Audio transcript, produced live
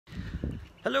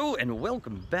Hello and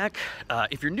welcome back.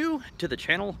 If you're new to the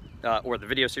channel or the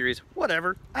video series,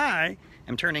 whatever, I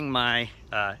am turning my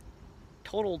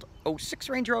totaled 06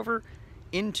 Range Rover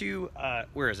into,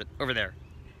 where is it? Over there.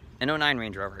 An 09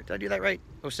 Range Rover. Did I do that right?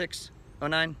 06?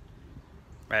 09?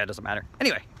 Right, it doesn't matter.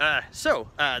 Anyway,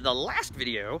 the last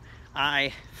video,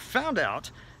 I found out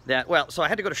that, well, so I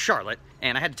had to go to Charlotte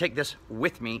and I had to take this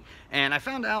with me, and I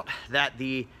found out that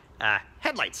the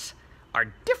headlights are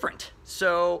different.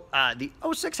 So the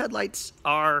 06 headlights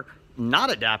are not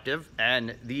adaptive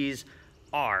and these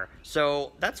are.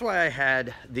 So that's why I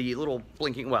had the little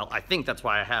blinking, well, I think that's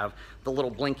why I have the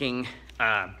little blinking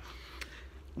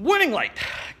warning light.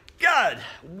 God,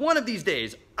 one of these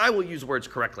days I will use words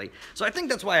correctly. So I think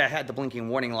that's why I had the blinking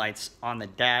warning lights on the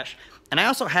dash. And I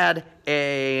also had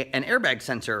an airbag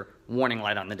sensor warning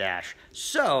light on the dash.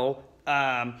 So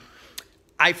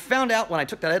I found out when I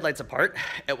took the headlights apart,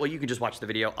 well, you can just watch the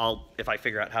video. If I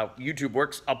figure out how YouTube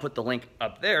works, I'll put the link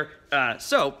up there.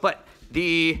 But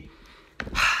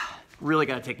really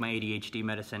gotta take my ADHD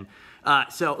medicine.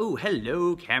 Ooh,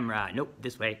 hello camera. Nope,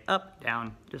 this way, up,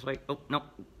 down, this way, oh, nope,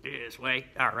 this way.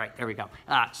 All right, there we go.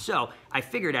 So I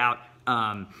figured out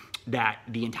that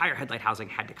the entire headlight housing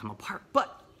had to come apart,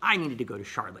 but I needed to go to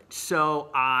Charlotte. So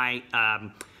I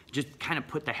just kind of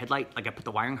put the headlight, like I put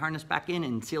the wiring harness back in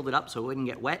and sealed it up so it wouldn't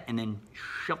get wet, and then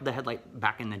shoved the headlight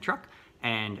back in the truck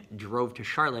and drove to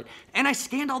Charlotte. And I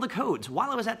scanned all the codes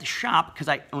while I was at the shop, because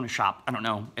I own a shop. I don't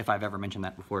know if I've ever mentioned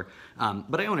that before,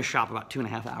 but I own a shop about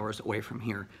 2.5 hours away from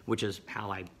here, which is how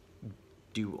I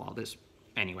do all this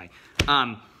anyway.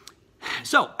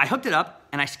 So I hooked it up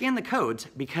and I scanned the codes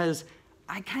because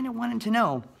I kind of wanted to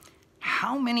know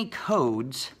how many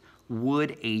codes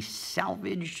would a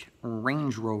salvaged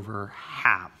Range Rover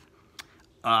have?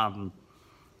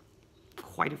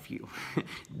 Quite a few.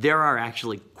 There are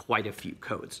actually quite a few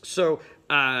codes. So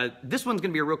this one's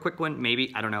gonna be a real quick one,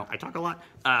 maybe, I don't know, I talk a lot,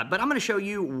 but I'm gonna show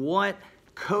you what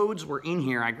codes were in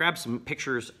here. I grabbed some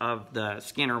pictures of the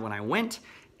scanner when I went,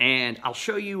 and I'll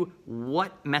show you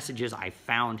what messages I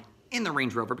found in the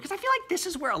Range Rover, because I feel like this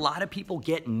is where a lot of people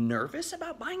get nervous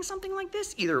about buying something like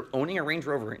this, either owning a Range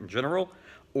Rover in general,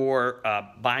 or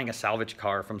buying a salvage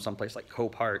car from someplace like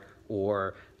Copart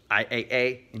or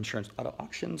IAA, Insurance Auto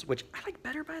Auctions, which I like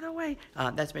better, by the way.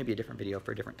 That's maybe a different video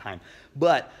for a different time.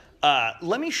 But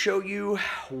let me show you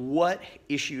what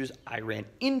issues I ran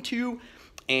into.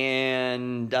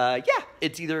 And yeah,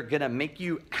 it's either gonna make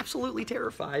you absolutely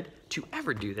terrified to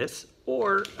ever do this,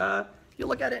 or you'll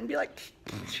look at it and be like,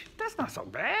 that's not so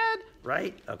bad,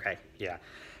 right? Okay, yeah.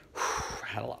 I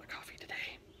had a lot of coffee today.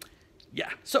 Yeah,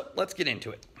 so let's get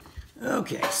into it.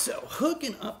 Okay, so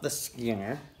hooking up the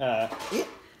scanner, it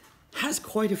has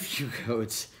quite a few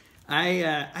codes.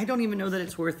 I don't even know that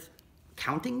it's worth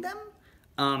counting them.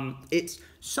 It's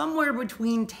somewhere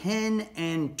between 10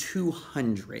 and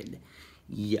 200.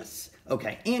 Yes.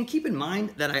 Okay, and keep in mind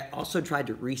that I also tried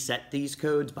to reset these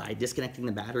codes by disconnecting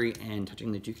the battery and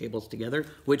touching the two cables together,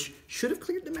 which should have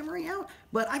cleared the memory out,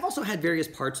 but I've also had various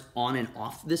parts on and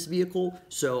off this vehicle,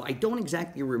 so I don't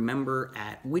exactly remember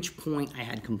at which point I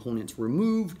had components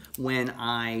removed when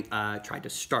I tried to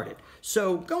start it.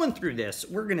 So going through this,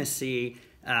 we're gonna see,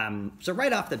 so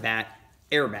right off the bat,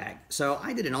 airbag. So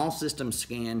I did an all system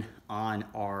scan on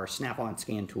our Snap-on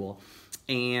scan tool,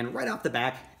 and right off the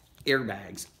back,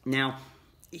 airbags. Now,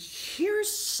 here's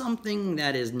something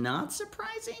that is not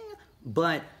surprising,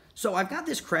 but so I've got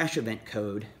this crash event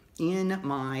code in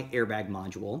my airbag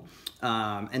module,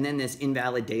 and then this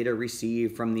invalid data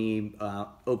received from the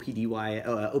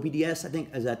OPDS, I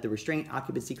think, is that the Restraint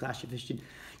Occupancy Classification?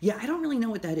 Yeah, I don't really know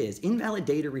what that is. Invalid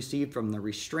data received from the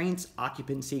Restraints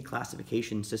Occupancy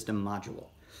Classification System module.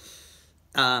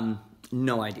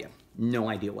 No idea. No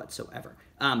idea whatsoever.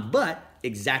 But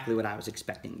exactly what I was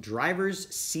expecting. Driver's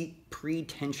seat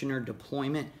pre-tensioner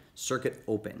deployment circuit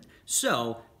open.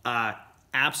 So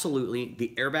absolutely,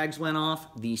 the airbags went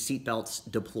off, the seat belts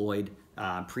deployed,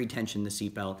 pre-tensioned the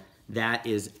seat belt. That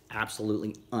is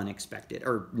absolutely unexpected,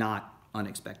 or not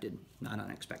unexpected, not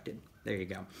unexpected. There you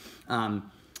go.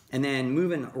 And then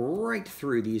moving right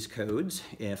through these codes,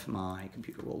 if my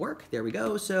computer will work, there we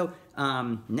go. So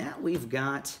now we've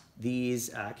got these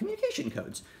communication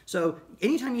codes. So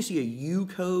anytime you see a U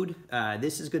code,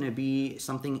 this is gonna be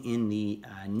something in the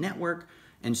network.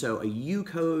 And so a U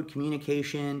code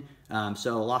communication,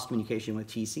 so lost communication with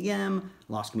TCM,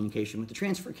 lost communication with the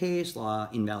transfer case,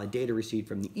 invalid data received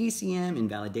from the ECM,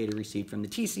 invalid data received from the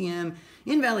TCM,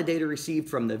 invalid data received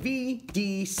from the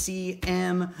VDCM,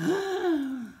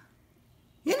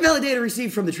 invalid data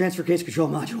received from the transfer case control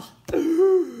module.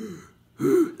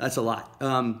 That's a lot.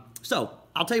 So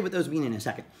I'll tell you what those mean in a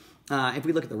second. If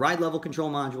we look at the ride level control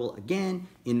module, again,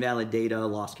 invalid data,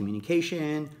 lost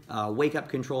communication, wake up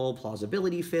control,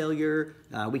 plausibility failure.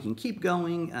 We can keep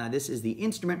going. This is the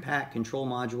instrument pack control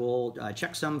module,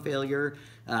 checksum failure.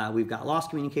 We've got lost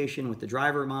communication with the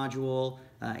driver module,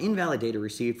 invalid data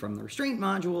received from the restraint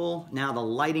module. Now the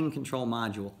lighting control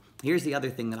module. Here's the other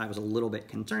thing that I was a little bit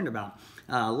concerned about.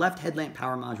 Left headlamp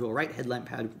power module, right headlamp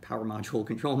power module,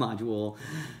 control module.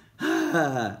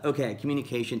 Okay,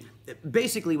 communication.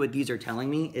 Basically what these are telling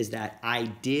me is that I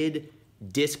did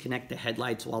disconnect the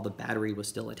headlights while the battery was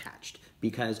still attached,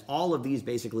 because all of these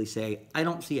basically say, I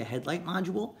don't see a headlight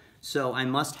module, so I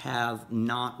must have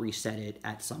not reset it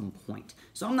at some point.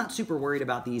 So I'm not super worried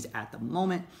about these at the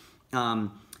moment.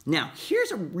 Now,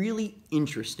 here's a really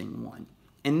interesting one.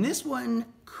 And this one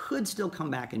could still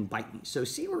come back and bite me. So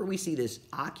see where we see this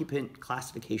occupant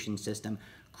classification system,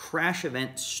 crash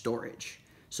event storage.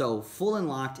 So full and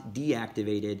locked,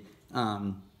 deactivated.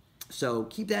 So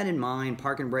keep that in mind.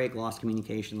 Park and brake, lost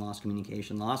communication, lost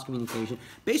communication, lost communication.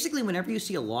 Basically, whenever you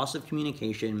see a loss of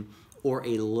communication or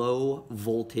a low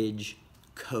voltage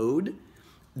code,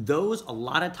 those a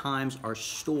lot of times are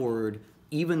stored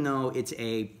even though it's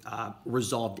a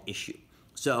resolved issue.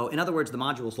 So in other words, the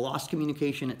modules lost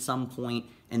communication at some point,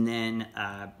 and then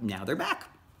now they're back,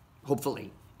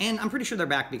 hopefully. And I'm pretty sure they're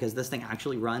back because this thing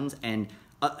actually runs, and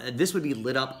this would be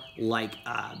lit up like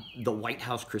the White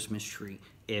House Christmas tree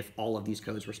if all of these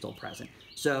codes were still present.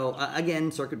 So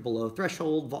again, circuit below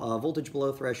threshold, voltage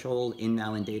below threshold,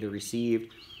 invalid data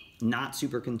received. Not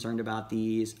super concerned about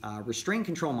these. Restraint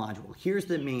control module, here's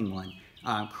the main one.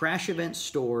 Crash event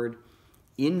stored,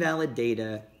 invalid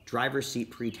data, driver's seat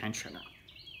pre-tensioner.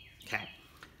 Okay.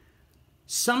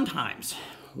 Sometimes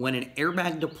when an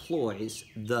airbag deploys,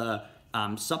 the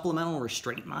supplemental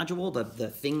restraint module, the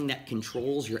thing that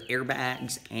controls your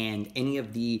airbags and any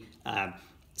of the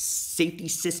safety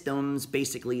systems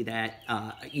basically that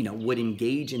would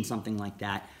engage in something like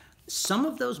that, some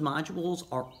of those modules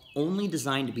are only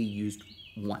designed to be used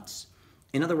once.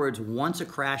 In other words, once a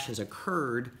crash has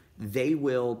occurred, they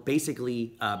will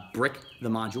basically brick the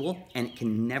module, and it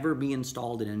can never be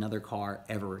installed in another car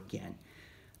ever again.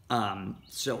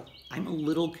 So I'm a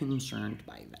little concerned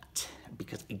by that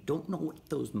because I don't know what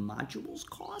those modules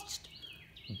cost,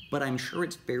 but I'm sure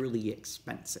it's fairly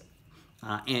expensive.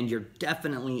 And you're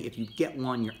definitely, if you get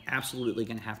one, you're absolutely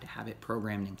going to have it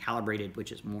programmed and calibrated,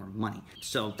 which is more money.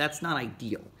 So that's not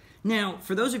ideal. Now,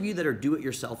 for those of you that are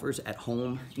do-it-yourselfers at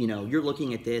home, you're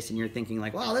looking at this and you're thinking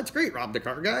like, wow, that's great, Rob the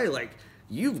Car Guy. Like,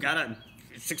 you've got a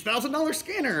 $6,000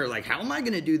 scanner. Like, how am I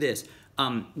going to do this?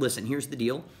 Listen, here's the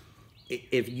deal.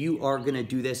 If you are going to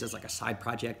do this as like a side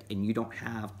project and you don't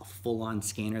have a full-on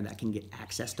scanner that can get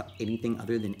access to anything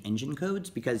other than engine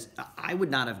codes, because I would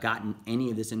not have gotten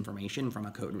any of this information from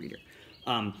a code reader.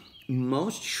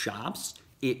 Most shops,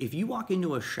 if you walk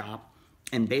into a shop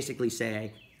and basically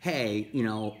say, hey,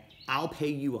 I'll pay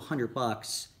you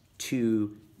 $100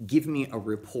 to give me a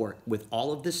report with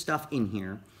all of this stuff in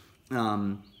here,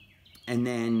 and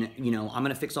then, I'm going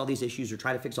to fix all these issues or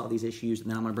try to fix all these issues, and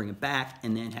then I'm going to bring it back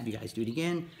and then have you guys do it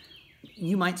again.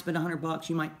 You might spend $100,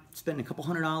 you might spend a couple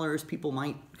 $100, people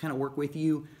might kind of work with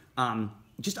you.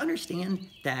 Just understand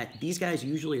that these guys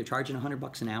usually are charging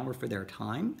 $100 an hour for their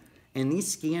time, and these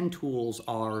scan tools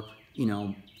are,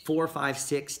 $4,000, $5,000,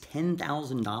 $6,000,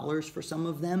 $10,000 for some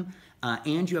of them,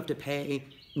 and you have to pay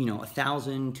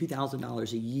 $1,000,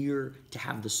 $2,000 a year to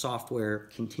have the software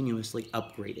continuously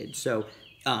upgraded. So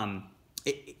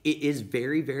it is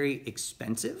very, very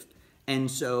expensive. And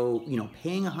so,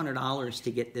 paying $100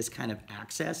 to get this kind of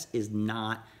access is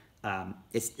not,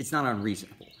 it's not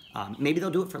unreasonable. Maybe they'll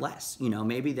do it for less,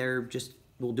 maybe they're just,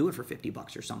 we'll do it for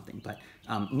 $50 or something. But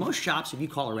most shops, if you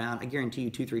call around, I guarantee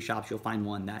you 2-3 shops, you'll find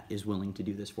one that is willing to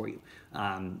do this for you.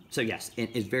 So yes,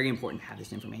 it is very important to have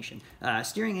this information.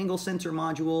 Steering angle sensor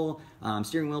module,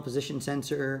 steering wheel position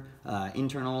sensor,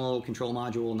 internal control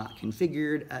module not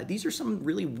configured. These are some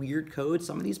really weird codes.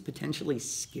 Some of these potentially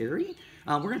scary.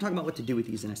 We're going to talk about what to do with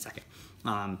these in a second.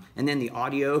 And then the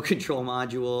audio control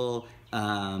module,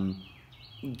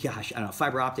 gosh, I don't know,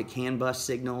 fiber optic CAN bus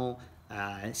signal,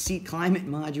 seat climate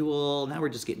module, now we're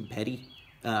just getting petty,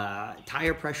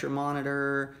 tire pressure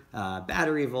monitor,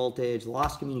 battery voltage,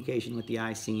 lost communication with the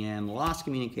ICM, lost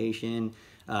communication,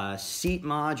 seat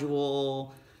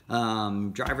module,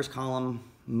 driver's column,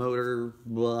 motor,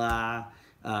 blah,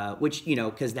 which,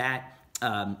 because that,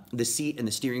 the seat and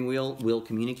the steering wheel will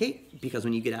communicate, because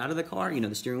when you get out of the car,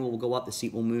 the steering wheel will go up, the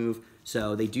seat will move,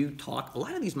 so they do talk. A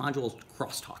lot of these modules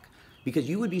crosstalk, because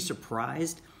you would be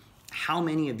surprised how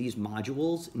many of these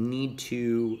modules need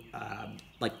to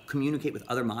communicate with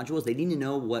other modules. They need to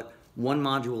know what one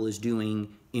module is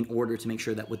doing in order to make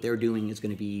sure that what they're doing is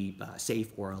going to be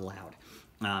safe or allowed.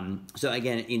 So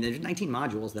again, there's 19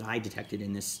 modules that I detected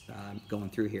in this going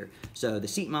through here. So the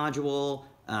seat module,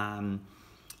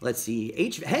 let's see,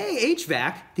 hey,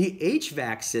 HVAC, the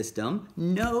HVAC system,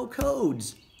 no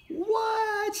codes.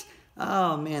 What?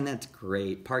 Oh man, that's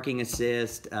great. Parking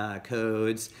assist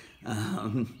codes,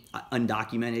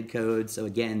 undocumented codes. So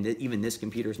again, even this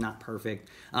computer is not perfect.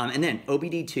 And then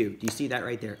OBD2, do you see that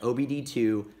right there?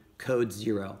 OBD2 code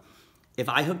 0. If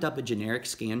I hooked up a generic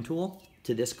scan tool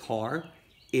to this car,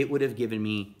 it would have given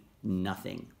me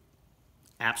nothing.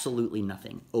 Absolutely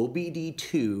nothing.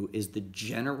 OBD2 is the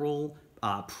general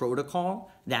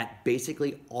protocol that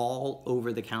basically all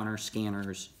over-the-counter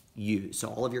scanners use. So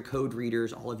all of your code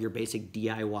readers, all of your basic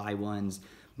DIY ones,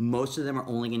 most of them are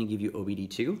only going to give you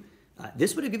OBD2.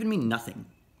 This would have given me nothing.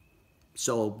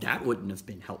 So that wouldn't have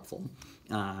been helpful.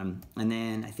 And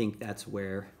then I think that's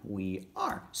where we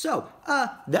are. So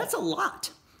that's a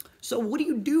lot. So what do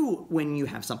you do when you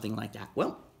have something like that?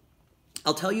 Well,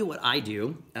 I'll tell you what I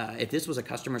do. If this was a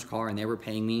customer's car and they were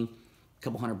paying me a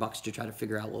couple $100 to try to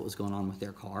figure out what was going on with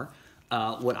their car,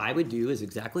 what I would do is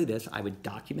exactly this. I would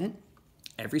document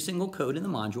every single code in the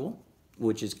module,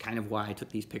 which is kind of why I took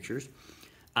these pictures.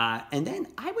 And then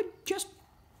I would just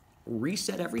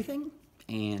reset everything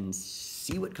and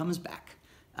see what comes back.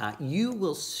 You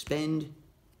will spend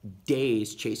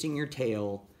days chasing your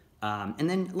tail. And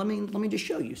then let me just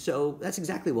show you. So that's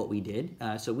exactly what we did.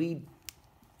 So we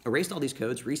erased all these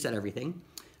codes, reset everything,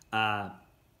 and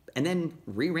then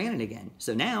reran it again.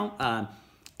 So now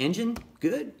engine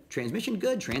good, transmission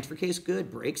good, transfer case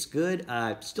good, brakes good.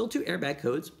 Still 2 airbag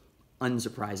codes,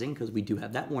 unsurprising because we do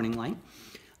have that warning light.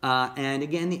 And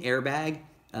again, the airbag,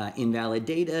 invalid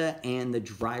data, and the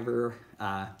driver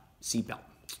seatbelt.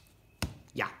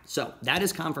 Yeah, so that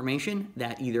is confirmation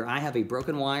that either I have a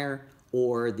broken wire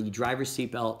or the driver's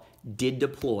seatbelt did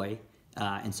deploy,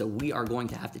 and so we are going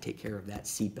to have to take care of that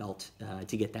seatbelt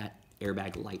to get that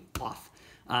airbag light off.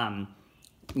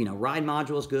 You know, ride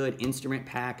module is good, instrument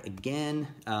pack, again,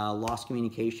 lost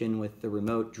communication with the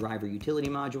remote driver utility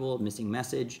module, missing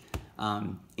message,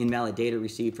 invalid data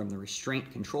received from the restraint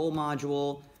control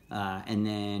module, and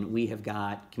then we have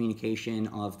got communication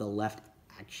of the left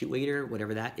actuator,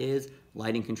 whatever that is,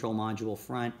 lighting control module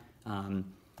front, and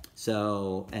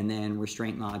then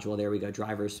restraint module, there we go,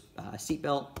 driver's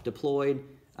seatbelt deployed,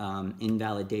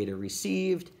 invalid data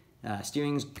received,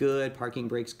 steering's good, parking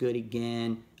brake's good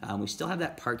again. We still have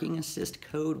that parking assist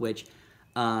code, which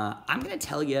I'm gonna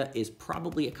tell you is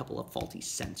probably a couple of faulty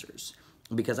sensors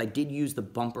because I did use the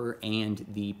bumper and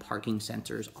the parking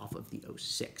sensors off of the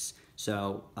 06.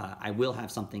 So I will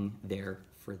have something there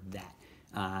for that.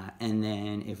 And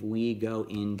then if we go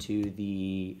into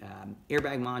the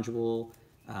airbag module,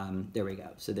 there we go.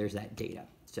 So there's that data.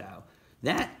 So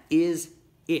that is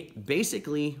it.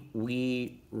 Basically,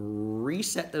 we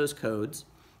reset those codes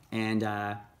and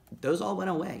those all went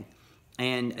away.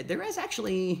 And there is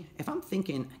actually, if I'm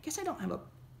thinking, I guess I don't have a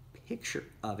picture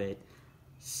of it.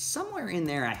 Somewhere in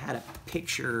there I had a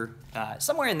picture,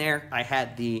 somewhere in there I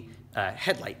had the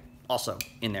headlight also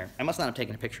in there. I must not have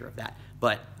taken a picture of that,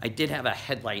 but I did have a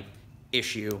headlight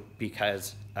issue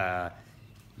because,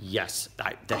 yes,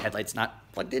 the headlight's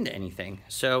not plugged into anything.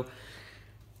 So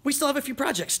we still have a few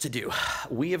projects to do.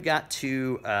 We have got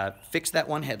to fix that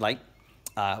one headlight.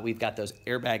 We've got those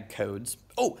airbag codes.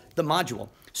 Oh, the module.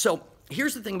 So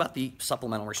here's the thing about the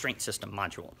supplemental restraint system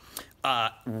module.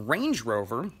 Range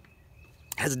Rover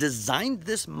has designed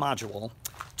this module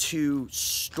to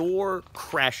store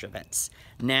crash events.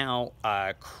 Now,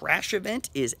 crash event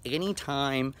is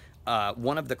anytime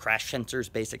one of the crash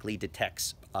sensors basically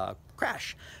detects a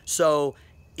crash. So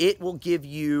it will give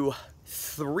you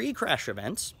 3 crash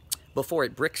events before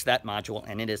it bricks that module,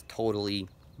 and it is totally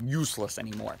useless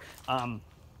anymore.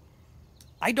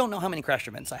 I don't know how many crash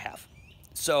events I have.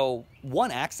 So one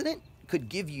accident could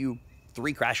give you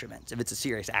 3 crash events if it's a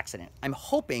serious accident. I'm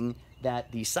hoping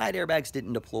that the side airbags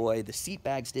didn't deploy, the seat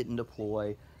bags didn't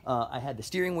deploy. I had the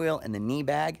steering wheel and the knee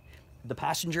bag. The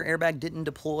passenger airbag didn't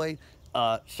deploy.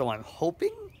 So I'm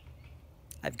hoping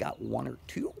I've got 1 or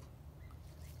 2.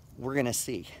 We're gonna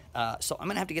see. So I'm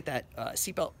gonna have to get that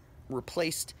seatbelt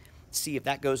replaced, see if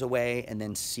that goes away, and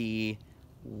then see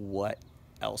what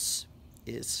else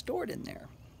is stored in there.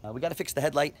 We gotta fix the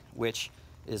headlight, which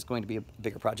is going to be a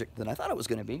bigger project than I thought it was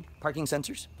gonna be. Parking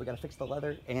sensors, we gotta fix the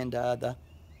leather, and the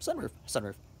sunroof,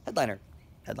 headliner.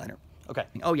 Okay,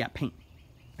 oh yeah, paint.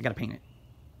 I gotta paint it.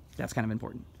 That's kind of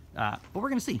important. But we're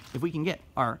gonna see if we can get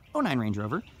our 09 Range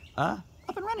Rover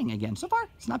up and running again. So far,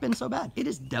 it's not been so bad. It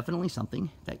is definitely something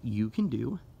that you can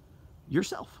do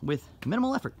yourself with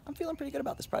minimal effort. I'm feeling pretty good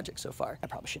about this project so far. I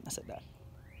probably shouldn't have said that.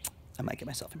 I might get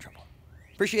myself in trouble.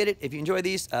 Appreciate it. If you enjoy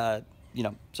these, you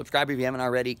know, subscribe if you haven't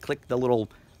already. Click the little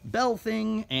bell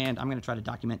thing, and I'm going to try to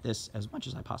document this as much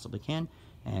as I possibly can,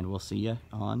 and we'll see you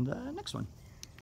on the next one.